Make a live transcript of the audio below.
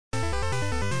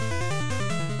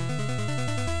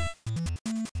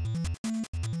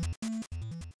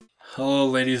Hello,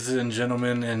 ladies and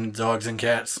gentlemen, and dogs and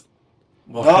cats.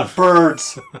 Not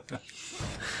birds.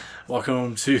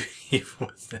 Welcome to Even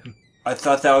Within. I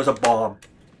thought that was a bomb.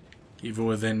 Even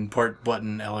Within part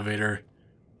button elevator.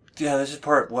 Yeah, this is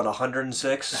part, what,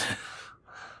 106?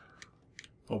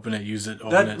 Open it, use it,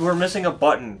 open it. We're missing a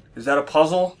button. Is that a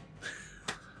puzzle?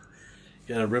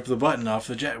 You gotta rip the button off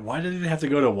the jet. Why did it have to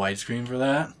go to widescreen for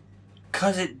that?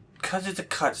 Cause it's a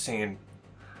cutscene.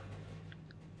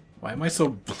 Why am I so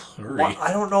blurry? Well,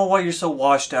 I don't know why you're so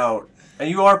washed out. And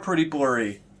you are pretty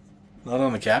blurry. Not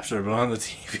on the capture, but on the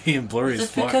TV and blurry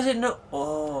as fuck. Because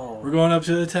oh. We're going up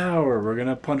to the tower. We're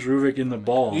gonna punch Ruvik in the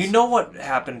balls. You know what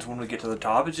happens when we get to the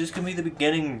top? It's just gonna be the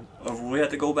beginning of we have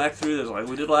to go back through this like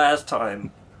we did last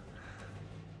time.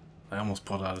 I almost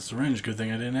pulled out a syringe. Good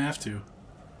thing I didn't have to.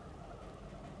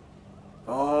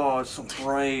 Oh, it's so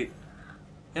bright.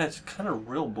 Yeah, it's kind of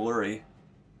real blurry.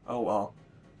 Oh well.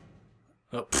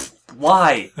 Oh,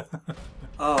 why?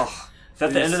 Oh, is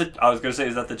that the end of the? I was gonna say,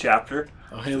 is that the chapter?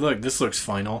 Oh, hey, look, this looks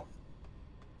final.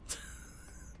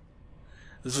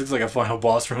 This looks like a final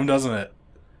boss room, doesn't it?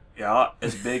 Yeah,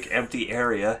 it's a big empty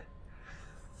area.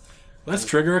 Let's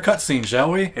trigger a cutscene,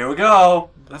 shall we? Here we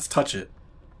go. Let's touch it.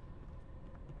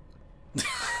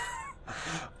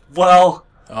 Well.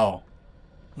 Oh.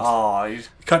 Oh, he's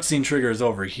Cutscene trigger is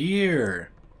over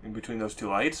here. in between those two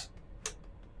lights.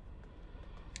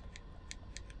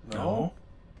 No.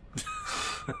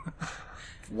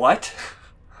 What?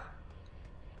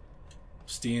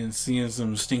 Seeing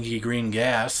some stinky green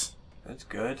gas. That's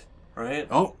good, right?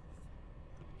 Oh.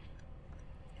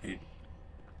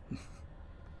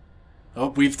 Oh,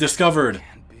 we've discovered.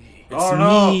 It's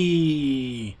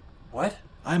me. What?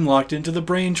 I'm locked into the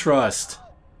brain trust.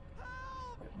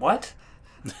 What?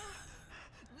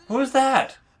 Who is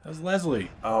that? That was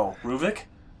Leslie. Oh, Ruvik?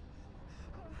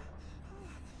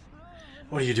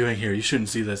 What are you doing here? You shouldn't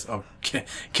see this. Oh,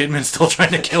 Kidman's still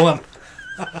trying to kill him.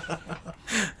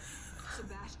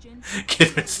 Sebastian?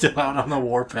 Kidman's still out on the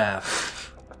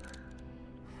warpath.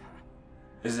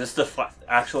 Is this the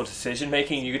actual decision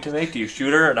making you get to make? Do you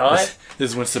shoot her or not?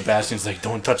 This is when Sebastian's like,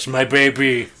 "Don't touch my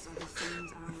baby."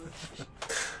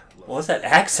 What's that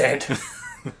accent?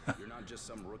 You're not just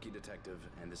some rookie detective,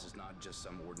 and this is not just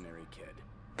some ordinary kid.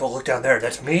 Don't look down there,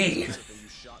 that's me! You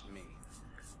shot me.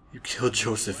 You killed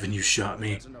Joseph and you shot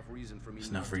me. That's enough reason for me. There's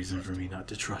enough reason for me not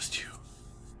to trust you.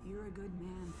 You're a good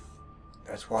man.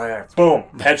 That's why I... Boom!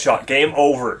 Headshot, game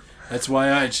over! That's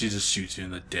why she just shoots you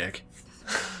in the dick.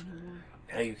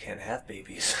 Now you can't have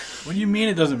babies. What do you mean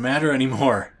it doesn't matter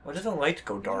anymore? Why does the light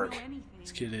go dark?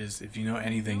 This kid is, if you know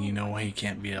anything, you know why he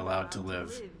can't be allowed to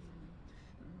live.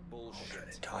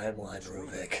 Bullshit. Timeline,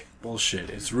 Ruvik. Bullshit.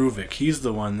 It's Ruvik. He's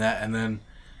the one that, and then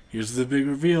here's the big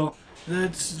reveal.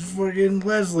 That's fucking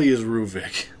Leslie is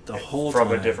Ruvik. The whole time.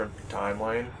 From a different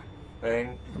timeline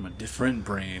thing. From a different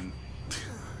brain.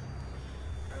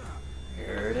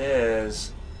 Here it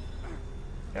is.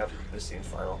 Yep, this seems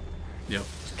final. Yep.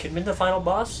 Is Kidman the final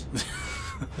boss?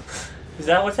 Is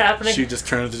that what's happening? She just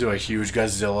turned into a huge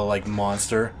Godzilla-like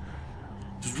monster.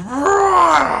 Just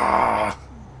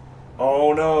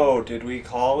Oh no, did we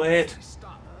call it?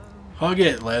 hug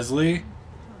it, Leslie.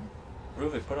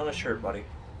 Ruvik, put on a shirt, buddy.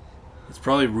 It's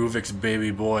probably Ruvik's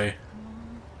baby boy.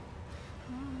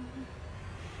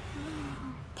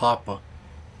 Papa.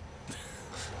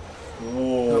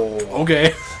 Whoa.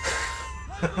 Okay.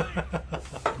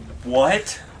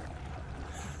 What?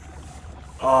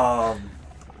 Oh.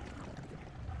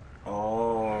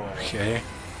 Okay.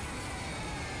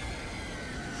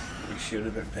 We should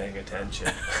have been paying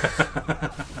attention.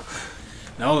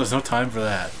 No, there's no time for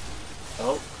that.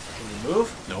 Oh, can you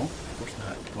move? No, of course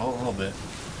not. Well, a little bit.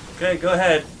 Okay, go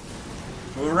ahead.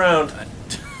 Move around.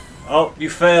 Oh,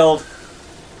 you failed.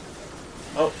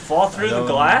 Oh, fall through the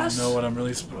glass? No, what I'm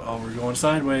really. Oh, we're going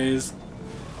sideways.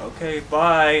 Okay,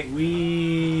 bye.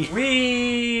 Wee.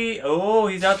 Whee! Oh,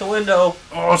 he's out the window.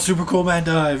 Oh, super cool man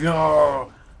dive.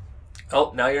 Yo.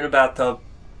 Oh, now you're in a bathtub.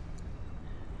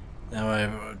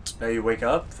 Now Now you wake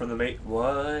up from the mate.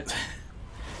 What?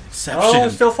 Inception. Oh,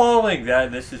 still falling.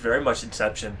 This is very much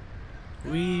Inception.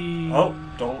 Wee. Oh,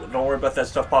 don't worry about that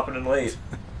stuff popping in late.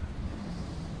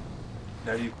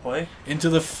 Now do you play? Into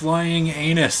the flying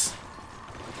anus.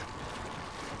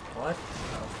 What?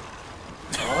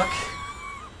 Fuck.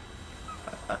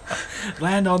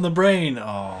 Land on the brain.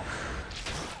 Oh.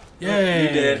 Yay. You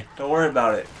did. Don't worry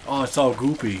about it. Oh, it's all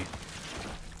goopy.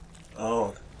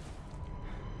 Oh.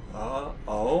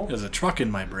 Oh? There's a truck in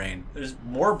my brain. There's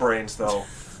more brains, though.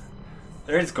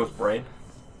 There's Ghost Brain.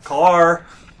 Car!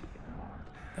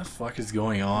 What the fuck is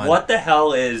going on? What the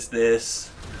hell is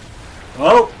this?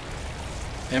 Oh!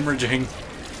 Hemorrhaging.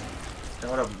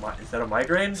 Is that a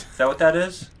migraine? Is that what that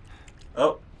is?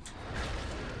 Oh.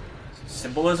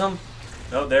 Symbolism?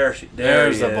 Oh, there's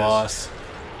the boss.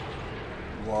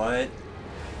 What?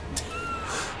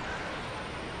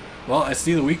 Well, I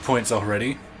see the weak points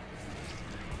already.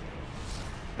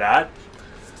 That?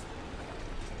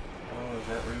 Oh, is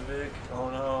that Ruvik? Oh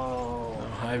no. Oh,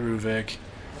 hi, Ruvik.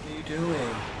 What are you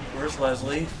doing? Where's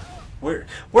Leslie?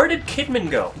 Where did Kidman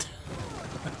go?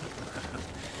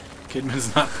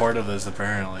 Kidman's not part of this,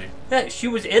 apparently. Yeah, she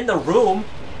was in the room.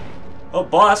 Oh,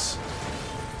 boss.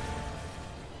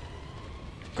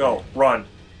 Go, run.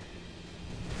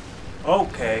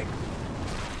 Okay.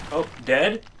 Oh,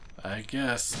 dead? I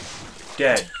guess.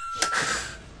 Dead.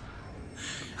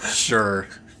 Sure.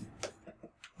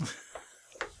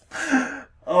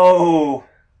 Oh.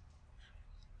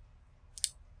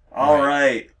 All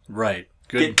right. Right.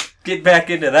 Good. Get back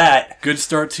into that. Good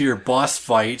start to your boss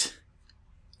fight.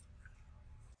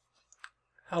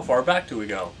 How far back do we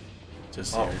go?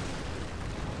 Just Oh. here.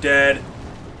 Dead.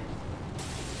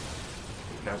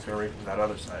 Now it's gonna read from that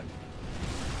other side.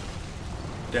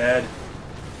 Dead.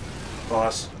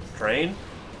 Boss. Train.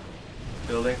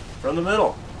 Building. From the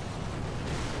middle.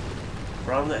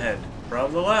 From the end.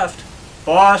 From the left.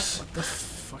 Boss. What the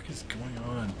fuck is going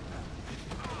on?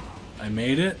 I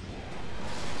made it?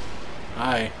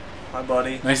 Hi. Hi,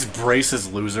 buddy. Nice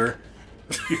braces, loser.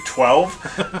 You 12?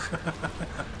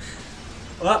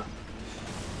 Up.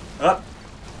 Up.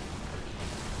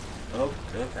 Oh,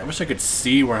 okay. I wish I could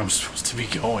see where I'm supposed to be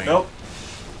going. Nope.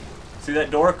 See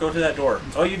that door? Go to that door.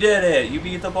 Oh, you did it. You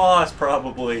beat the boss,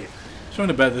 probably. Showing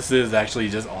to bet this is actually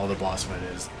just all the boss fight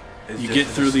is. It's You just get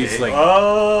an through these, escape. like...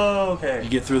 Oh, okay. You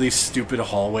get through these stupid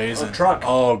hallways. Oh, and, truck.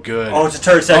 Oh, good. Oh, it's a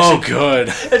turret section. Oh,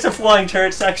 good. It's a flying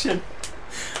turret section.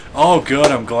 Oh, good.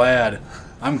 I'm glad.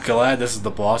 I'm glad this is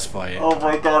the boss fight. Oh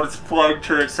my god, it's a flying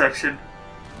turret section.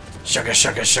 Shaka,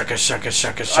 shaka, shaka, shaka,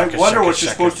 shaka, I shaka, wonder shaka, what you're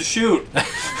shaka. supposed to shoot.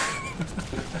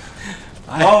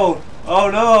 Oh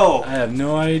no. I have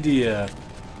no idea.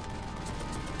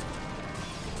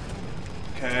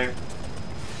 Okay.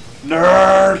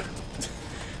 Nerd!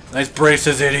 Nice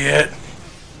braces, idiot.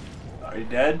 Are you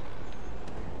dead?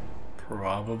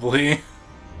 Probably.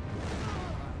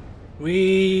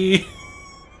 Wee.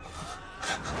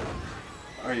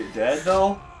 Are you dead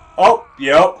though? Oh,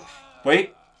 yep.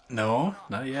 Wait. No,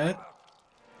 not yet.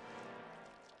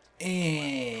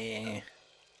 Eh.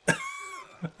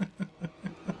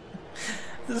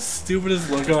 The stupidest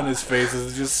look on his face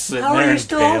is just sitting How there are you and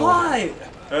still pale.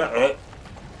 alive?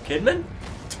 Kidman?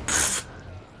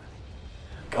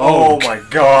 Oh, Oh my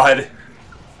god.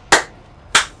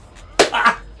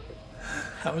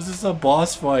 How is this a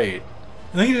boss fight?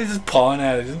 I think he's just pawing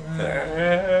at it.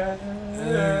 I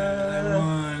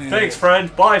want it. Thanks,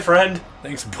 friend. Bye, friend.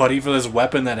 Thanks, buddy, for this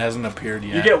weapon that hasn't appeared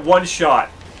yet. You get one shot.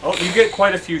 Oh, you get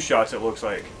quite a few shots, it looks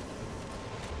like.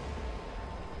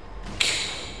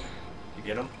 You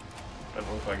get him?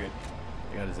 Doesn't look like it.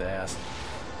 I got his ass.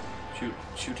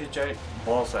 Shoot his giant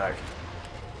ball sack.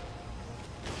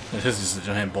 It is just a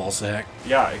giant ball sack.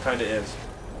 Yeah, it kinda is.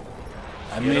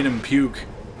 I made him puke.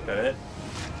 Is that it?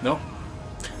 Nope.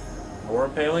 More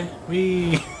impaling?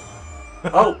 Wee.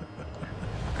 Oh!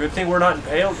 Good thing we're not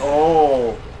impaled.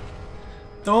 Oh!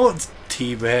 Don't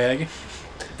teabag.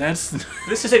 That's...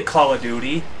 This isn't Call of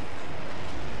Duty.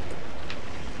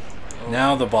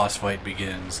 Now the boss fight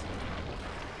begins.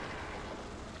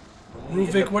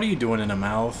 Ruvik, what are you doing in the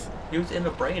mouth? He was in the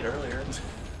brain earlier.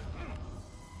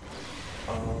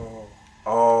 Oh.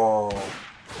 Oh.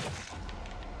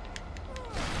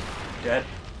 Dead?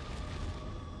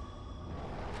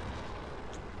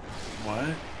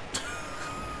 What?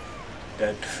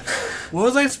 Dead. What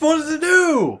was I supposed to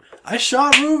do? I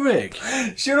shot Ruvik.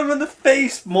 Shoot him in the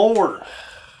face more.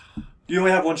 You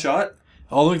only have one shot?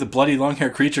 Oh, look, the bloody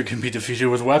long-haired creature can be defeated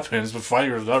with weapons, but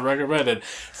fighting is not recommended.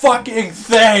 Fucking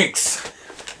thanks!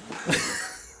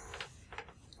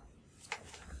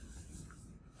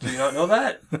 Do you not know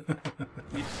that?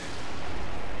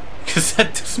 Because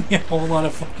that does me a whole lot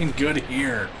of fucking good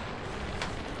here.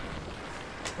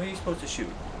 What are you supposed to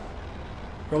shoot?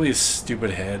 Probably his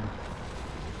stupid head,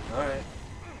 Alright.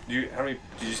 Did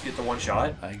you just get the one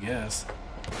shot? I guess.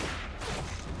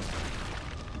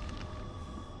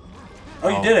 Oh,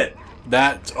 you did it!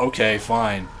 That, okay,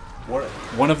 fine. What?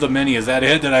 One of the many, is that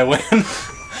it? Did I win?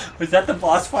 Was that the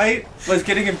boss fight? Was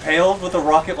getting impaled with a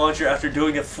rocket launcher after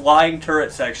doing a flying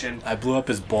turret section. I blew up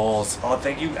his balls. Oh, I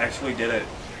think you actually did it.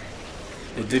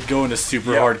 It did go into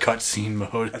super Yeah. hard cutscene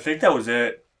mode. I think that was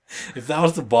it. If that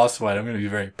was the boss fight, I'm gonna be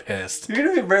very pissed. You're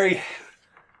gonna be very...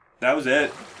 That was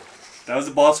it. That was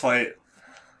the boss fight.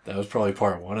 That was probably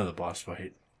part one of the boss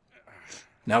fight.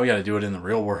 Now we gotta do it in the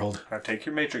real world. Now take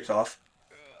your matrix off.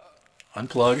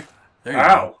 Unplug. There you Ow!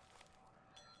 go.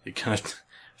 It kind of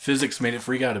physics made it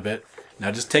freak out a bit.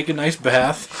 Now just take a nice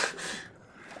bath.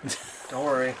 Don't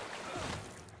worry.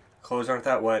 Clothes aren't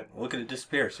that wet. Look at it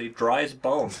disappear. See, dry as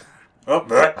bone. Oh,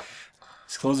 bleh.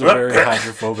 His clothes are very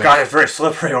hydrophobic. God, it's very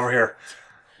slippery over here.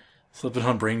 Slipping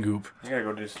on brain goop. You gotta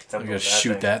go do I something gotta with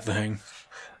shoot thing. that thing.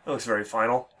 That looks very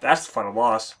final. That's the final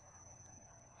boss.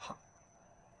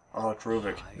 Oh, it's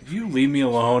Ruvik. Will you leave me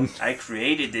alone? I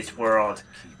created this world.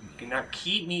 You cannot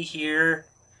keep me here.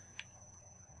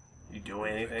 You do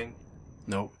anything?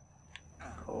 Nope.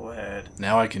 Go ahead.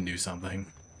 Now I can do something.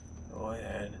 Go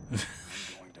ahead.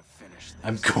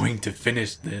 I'm going to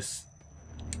finish this.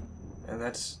 And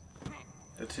that's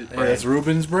his Hey, brain. that's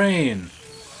Ruben's brain.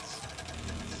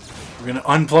 We're gonna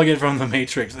unplug it from the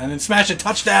Matrix and then smash it.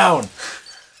 Touchdown!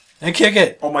 And kick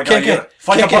it. Oh my god! Kick it.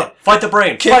 Fight Kick the it. fight the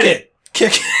brain. Kick Fight it.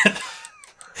 Kick it.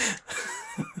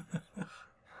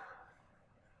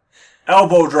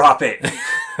 Elbow drop it.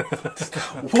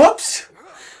 Whoops.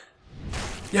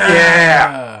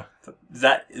 Yeah. Is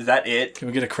that it? Can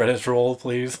we get a credits roll,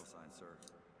 please?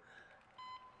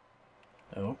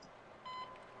 Oh.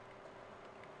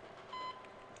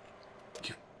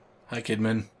 Hi,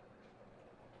 Kidman.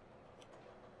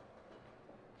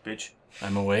 Bitch.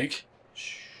 I'm awake.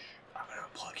 Shh. I'm gonna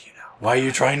unplug you now. Why are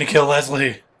you trying to kill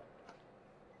Leslie?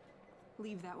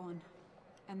 Leave that one.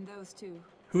 And those two.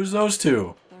 Who's those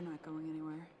two? They're not going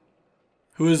anywhere.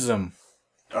 Who is them?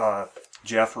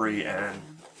 Jeffrey and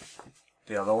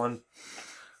the other one.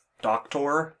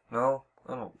 Doctor? No?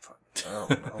 I don't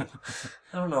know.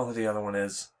 I don't know who the other one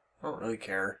is. I don't really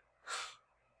care.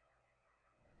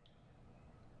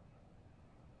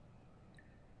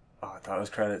 Oh, I thought it was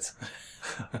credits.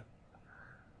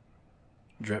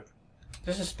 Drip.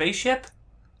 There's a spaceship?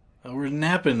 Oh, we're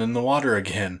napping in the water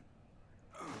again.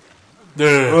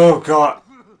 Oh, God.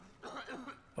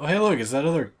 Oh, hey, look, it's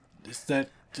that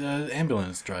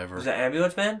ambulance driver. Is that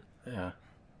ambulance man? Yeah.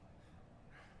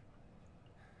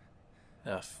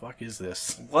 The fuck is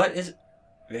this? What is...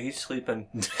 Yeah, he's sleeping.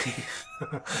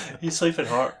 He's sleeping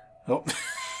hard. Oh.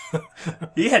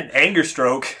 He had an anger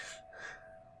stroke.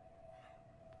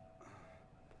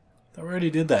 I already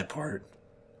did that part.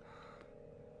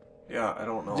 Yeah, I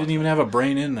don't know. Didn't even have a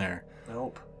brain in there.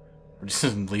 Nope. We're just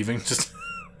leaving. Just.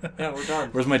 Yeah, we're done.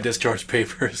 Where's my discharge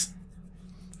papers?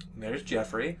 There's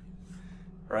Jeffrey.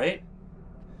 Right?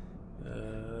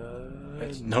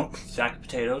 Nope. Sack of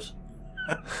potatoes.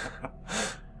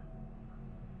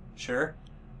 Sure.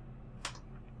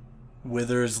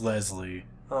 Withers Leslie.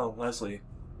 Oh, Leslie.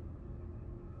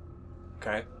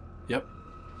 Okay. Yep.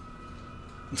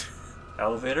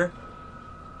 Elevator.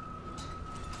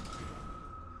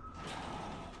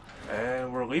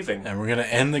 And we're leaving. And we're gonna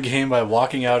end the game by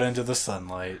walking out into the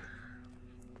sunlight.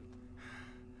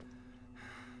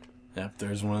 Yep,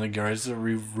 there's one of the guards that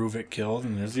Ruvik killed,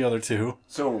 and there's the other two.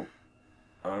 So,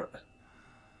 And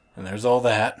there's all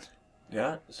that.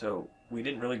 yeah, so we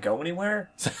didn't really go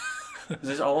anywhere? Is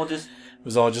this all just... It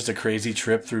was all just a crazy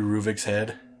trip through Ruvik's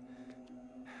head.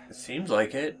 It seems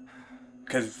like it.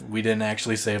 Because We didn't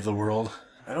actually save the world.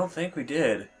 I don't think we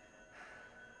did.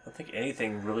 I don't think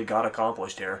anything really got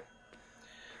accomplished here.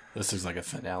 This is like a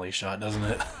finale shot, doesn't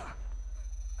it?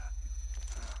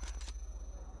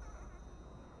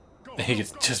 He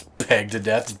gets just pegged to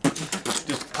death.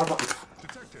 Just come on.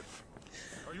 Detective,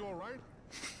 are you all right?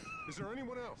 Is there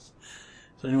anyone else?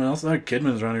 Is there anyone else? No,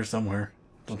 Kidman's around here somewhere.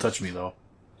 Don't touch me, though.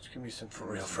 Just give me some for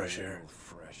real fresh air.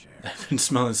 I've been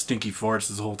smelling stinky farts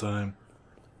this whole time.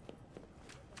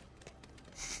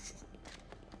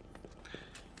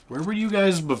 Where were you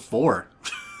guys before?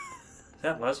 Is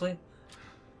that Leslie?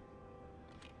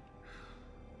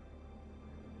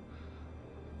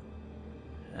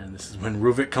 And this is when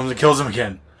Ruvik comes and kills him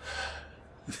again.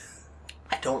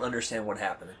 I don't understand what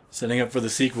happened. Setting up for the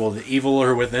sequel, The Evil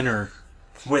Are Within Her.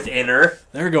 Within her?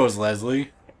 There goes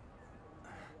Leslie.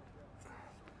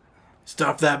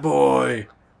 Stop that boy!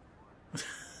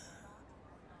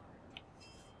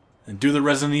 And do the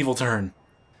Resident Evil turn.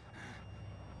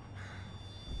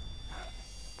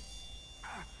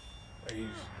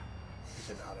 Is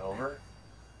it not over?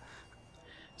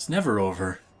 It's never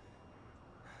over.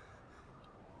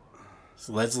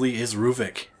 So Leslie is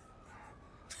Ruvik.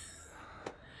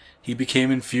 He became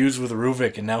infused with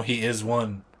Ruvik, and now he is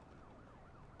one.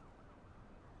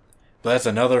 But that's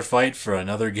another fight for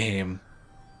another game.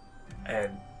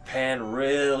 And pan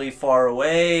really far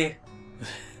away.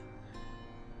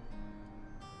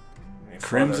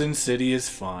 Crimson City is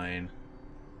fine.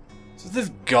 So this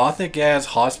gothic-ass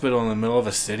hospital in the middle of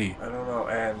a city. I don't know.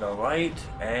 And the light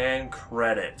and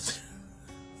credits.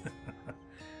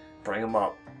 Bring him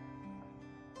up.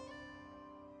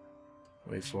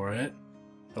 Wait for it.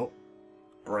 Oh.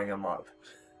 Bring him up.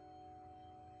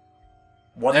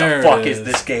 What There the fuck it is is.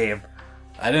 this game?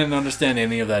 I didn't understand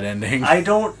any of that ending. I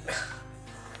don't...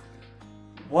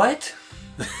 What?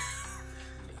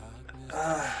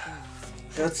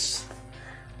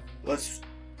 Let's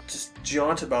just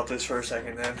jaunt about this for a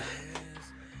second then.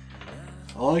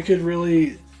 All I could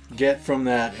really get from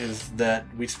that is that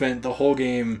we spent the whole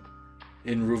game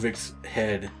in Ruvik's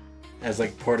head as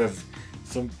like part of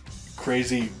some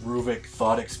crazy Ruvik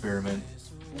thought experiment.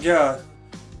 Yeah.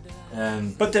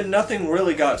 And But then nothing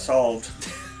really got solved.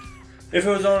 If it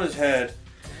was on his head.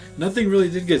 nothing really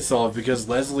did get solved because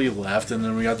Leslie left and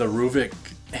then we got the Ruvik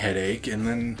headache and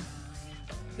then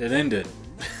it ended.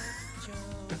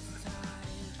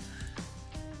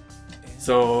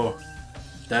 So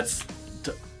that's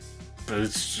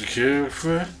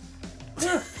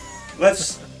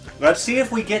Let's see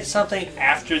if we get something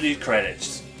after these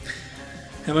credits.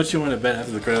 how much you want to bet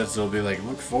after the credits they'll be like,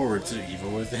 look forward to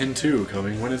Evil Within 2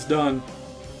 coming when it's done.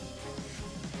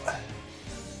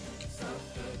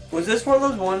 Was this one of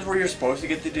those ones where you're supposed to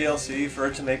get the DLC for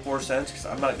it to make more sense? Because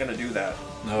I'm not gonna do that.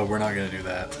 No, we're not gonna do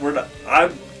that. We're not.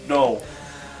 No.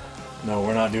 No,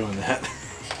 we're not doing that.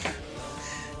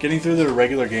 Getting through the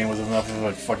regular game was enough of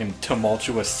a fucking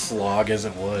tumultuous slog as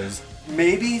it was.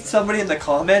 Maybe somebody in the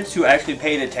comments who actually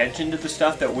paid attention to the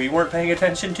stuff that we weren't paying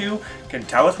attention to can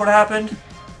tell us what happened.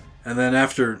 And then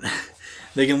after,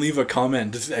 they can leave a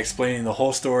comment just explaining the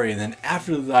whole story, and then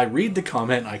after I read the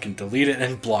comment, I can delete it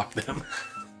and block them.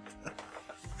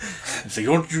 And say,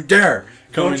 don't you dare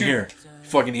come Don't in you- here,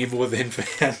 fucking Evil Within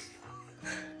fan.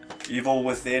 Evil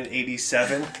Within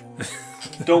 87.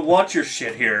 Don't want your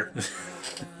shit here.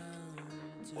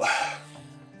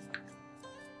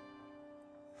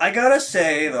 I gotta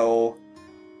say, though,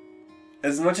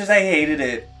 as much as I hated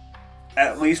it,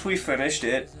 at least we finished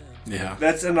it. Yeah.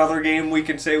 That's another game we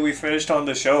can say we finished on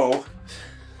the show.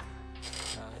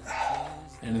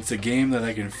 And it's a game that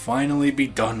I can finally be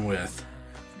done with.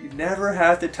 You never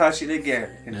have to touch it again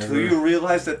until Never. you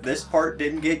realize that this part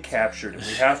didn't get captured. And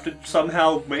we have to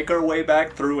somehow make our way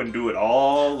back through and do it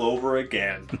all over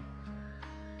again.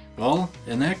 Well,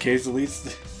 in that case, at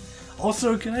least...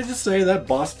 Also, can I just say that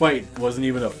boss fight wasn't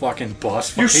even a fucking boss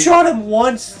fight? You shot him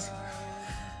once!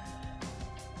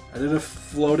 I did a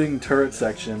floating turret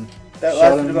section. That Shot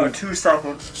lasted him about with- 2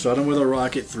 seconds. Shot him with a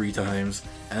rocket 3 times,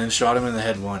 and then shot him in the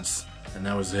head once. And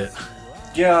that was it.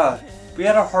 Yeah, we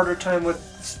had a harder time with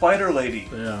Spider Lady.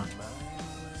 Yeah.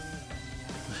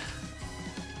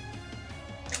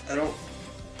 I don't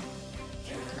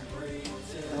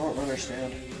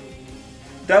understand.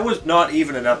 That was not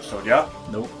even an episode, yeah?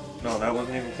 Nope. No, that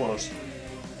wasn't even close.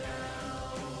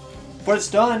 But it's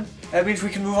done. That means we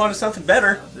can move on to something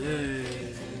better.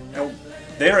 And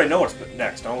they already know what's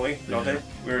next, don't we? Don't Yeah. they?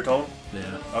 We were told?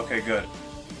 Yeah. Okay, good.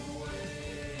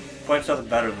 Find something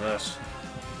better than this.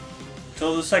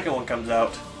 Till the second one comes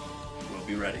out, we'll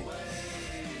be ready.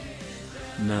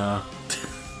 Nah.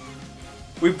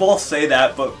 We both say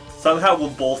that, but somehow we'll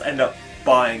both end up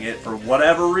buying it for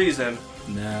whatever reason.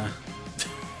 Nah.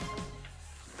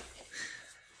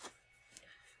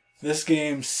 This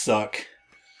game suck.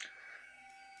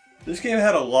 This game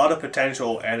had a lot of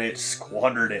potential and it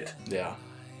squandered it. Yeah.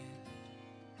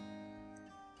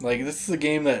 Like, this is a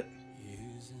game that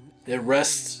it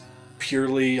rests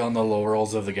purely on the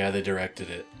laurels of the guy that directed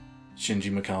it,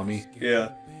 Shinji Mikami. Yeah.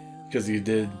 Because he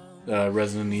did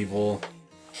Resident Evil.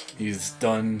 He's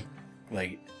done,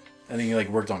 like, I think he, like,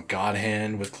 worked on God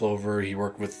Hand with Clover. He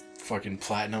worked with fucking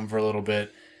Platinum for a little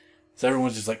bit. So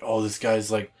everyone's just like, oh, this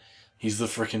guy's, like, he's the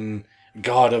freaking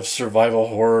god of survival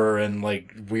horror and,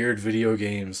 like, weird video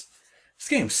games. This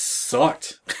game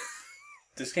sucked.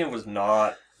 This game was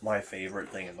not my favorite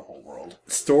thing in the whole world.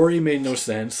 Story made no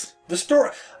sense. The story...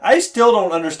 I still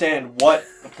don't understand what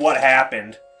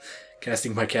happened.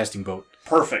 Casting by casting boat.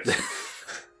 Perfect.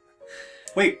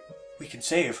 Wait, we can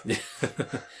save.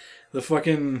 The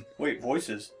fucking Wait,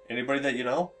 voices. Anybody that you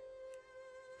know?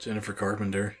 Jennifer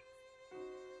Carpenter.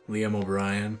 Liam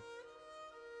O'Brien.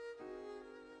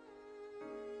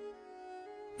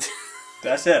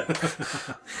 That's it.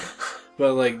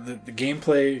 But like the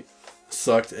gameplay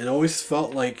sucked. It always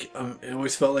felt like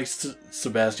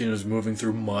Sebastian was moving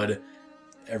through mud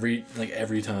every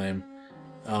time.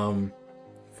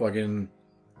 Fucking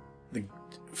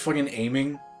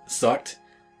aiming sucked.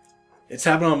 It's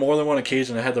happened on more than one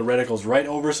occasion. I had the reticles right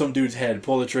over some dude's head,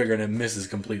 pull the trigger, and it misses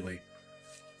completely.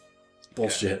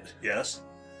 Bullshit. Yes.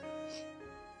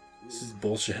 This is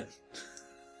bullshit.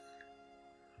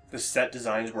 The set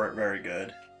designs weren't very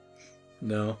good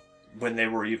No. when they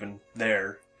were even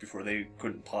there. before they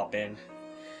couldn't pop in.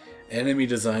 Enemy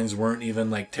designs weren't even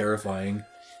like terrifying.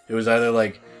 It was either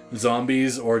like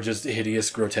zombies or just hideous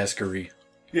grotesquerie.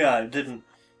 Yeah, it didn't.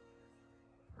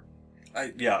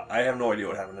 I have no idea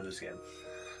what happened to this game.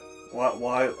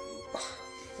 Why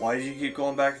did you keep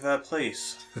going back to that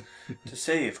place to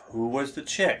save? Who was the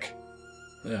chick?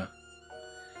 Yeah.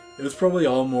 It was probably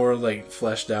all more like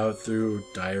fleshed out through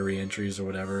diary entries or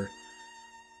whatever.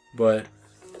 But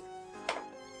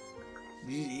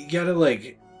you gotta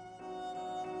like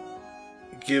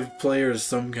give players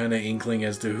some kind of inkling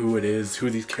as to who it is, who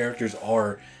these characters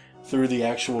are through the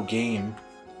actual game,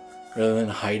 rather than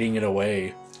hiding it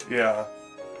away. Yeah.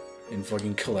 In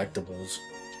fucking collectibles.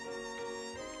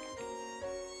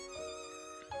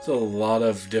 So a lot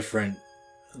of different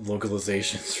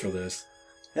localizations for this.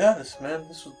 Yeah, this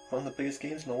was one of the biggest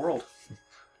games in the world.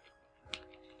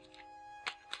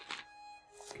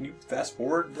 Can you fast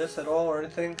forward this at all or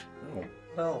anything? Oh.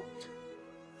 No.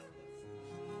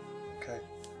 Okay.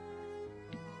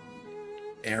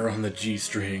 Air on the G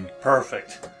string.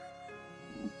 Perfect.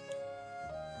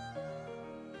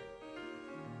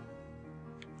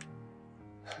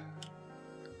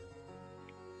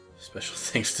 Special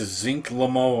thanks to Zinc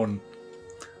Lamone.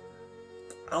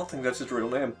 I don't think that's his real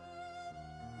name.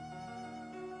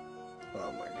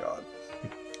 Oh my god.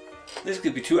 This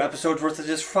could be 2 episodes worth of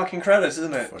just fucking credits,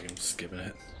 isn't it? Fucking skipping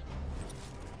it.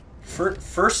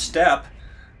 First step.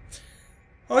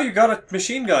 Oh, you got a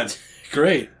machine gun.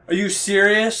 Great. Are you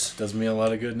serious? Does me a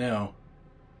lot of good now.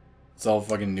 It's all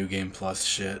fucking New Game Plus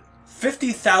shit.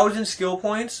 50,000 skill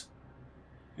points?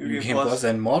 New Game Plus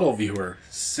and Model Viewer.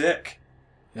 Sick.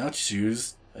 Now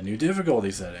choose a new difficulty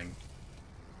setting.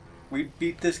 We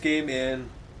beat this game in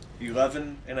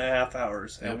 11 and a half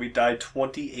hours, and Yep. we died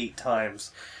 28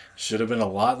 times. Should have been a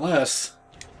lot less.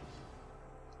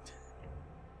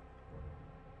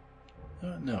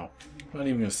 No. I'm not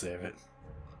even going to save it.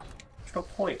 There's no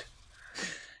point.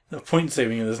 No point in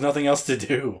saving it. There's nothing else to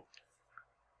do.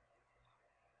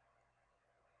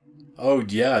 Oh,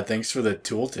 yeah. Thanks for the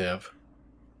tooltip.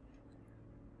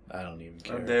 I don't even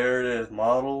care. And there it is.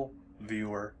 Model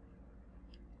Viewer.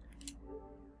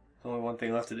 There's only one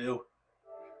thing left to do.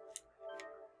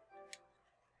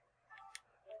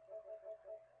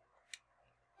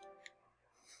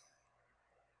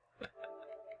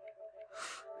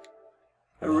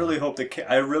 I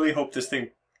really hope this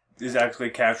thing is actually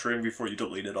capturing before you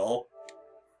delete it all.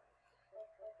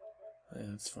 Yeah,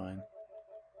 that's fine.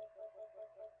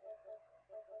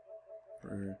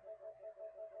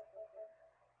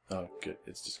 Oh, good.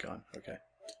 It's just gone. Okay.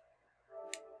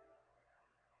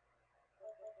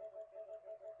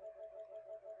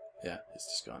 Yeah, it's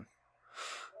just gone.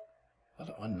 A lot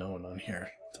of unknown on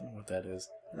here. Don't know what that is.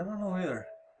 I don't know either.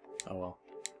 Oh well.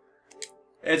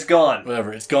 It's gone.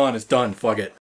 Whatever. It's gone. It's done. Fuck it.